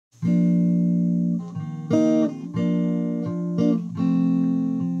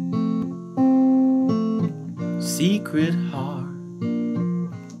Secret heart,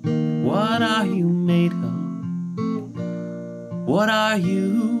 what are you made of? What are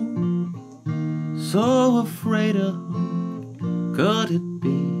you so afraid of? Could it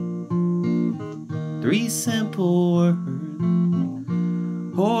be 3 simple words,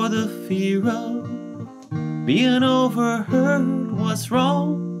 or the fear of being overheard? What's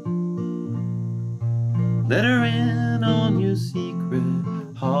wrong? Let her in on your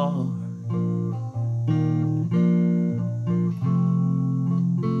secret heart.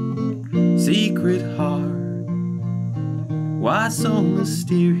 Secret heart, why so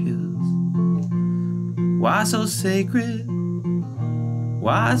mysterious? Why so sacred?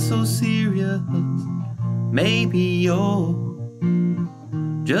 Why so serious? Maybe you're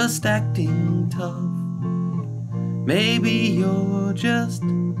just acting tough. Maybe you're just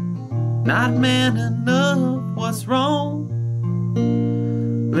not man enough. What's wrong?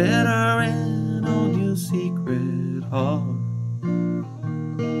 Let her in on your secret heart.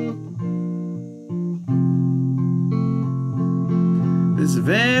 This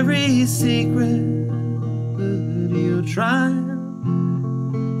very secret that you're trying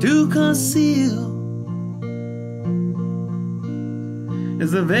to conceal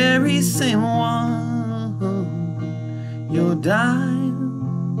is the very same one you're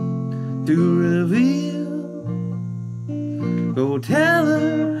dying to reveal. Go tell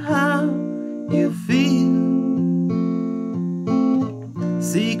her how you feel.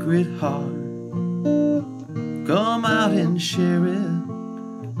 Secret heart, come out and share it.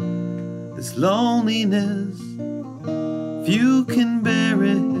 This loneliness, if you can bear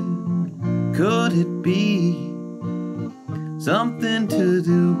it, could it be something to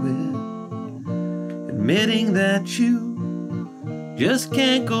do with admitting that you just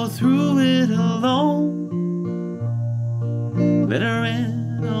can't go through it alone? Let her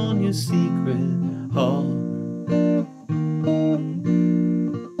in on your secret heart.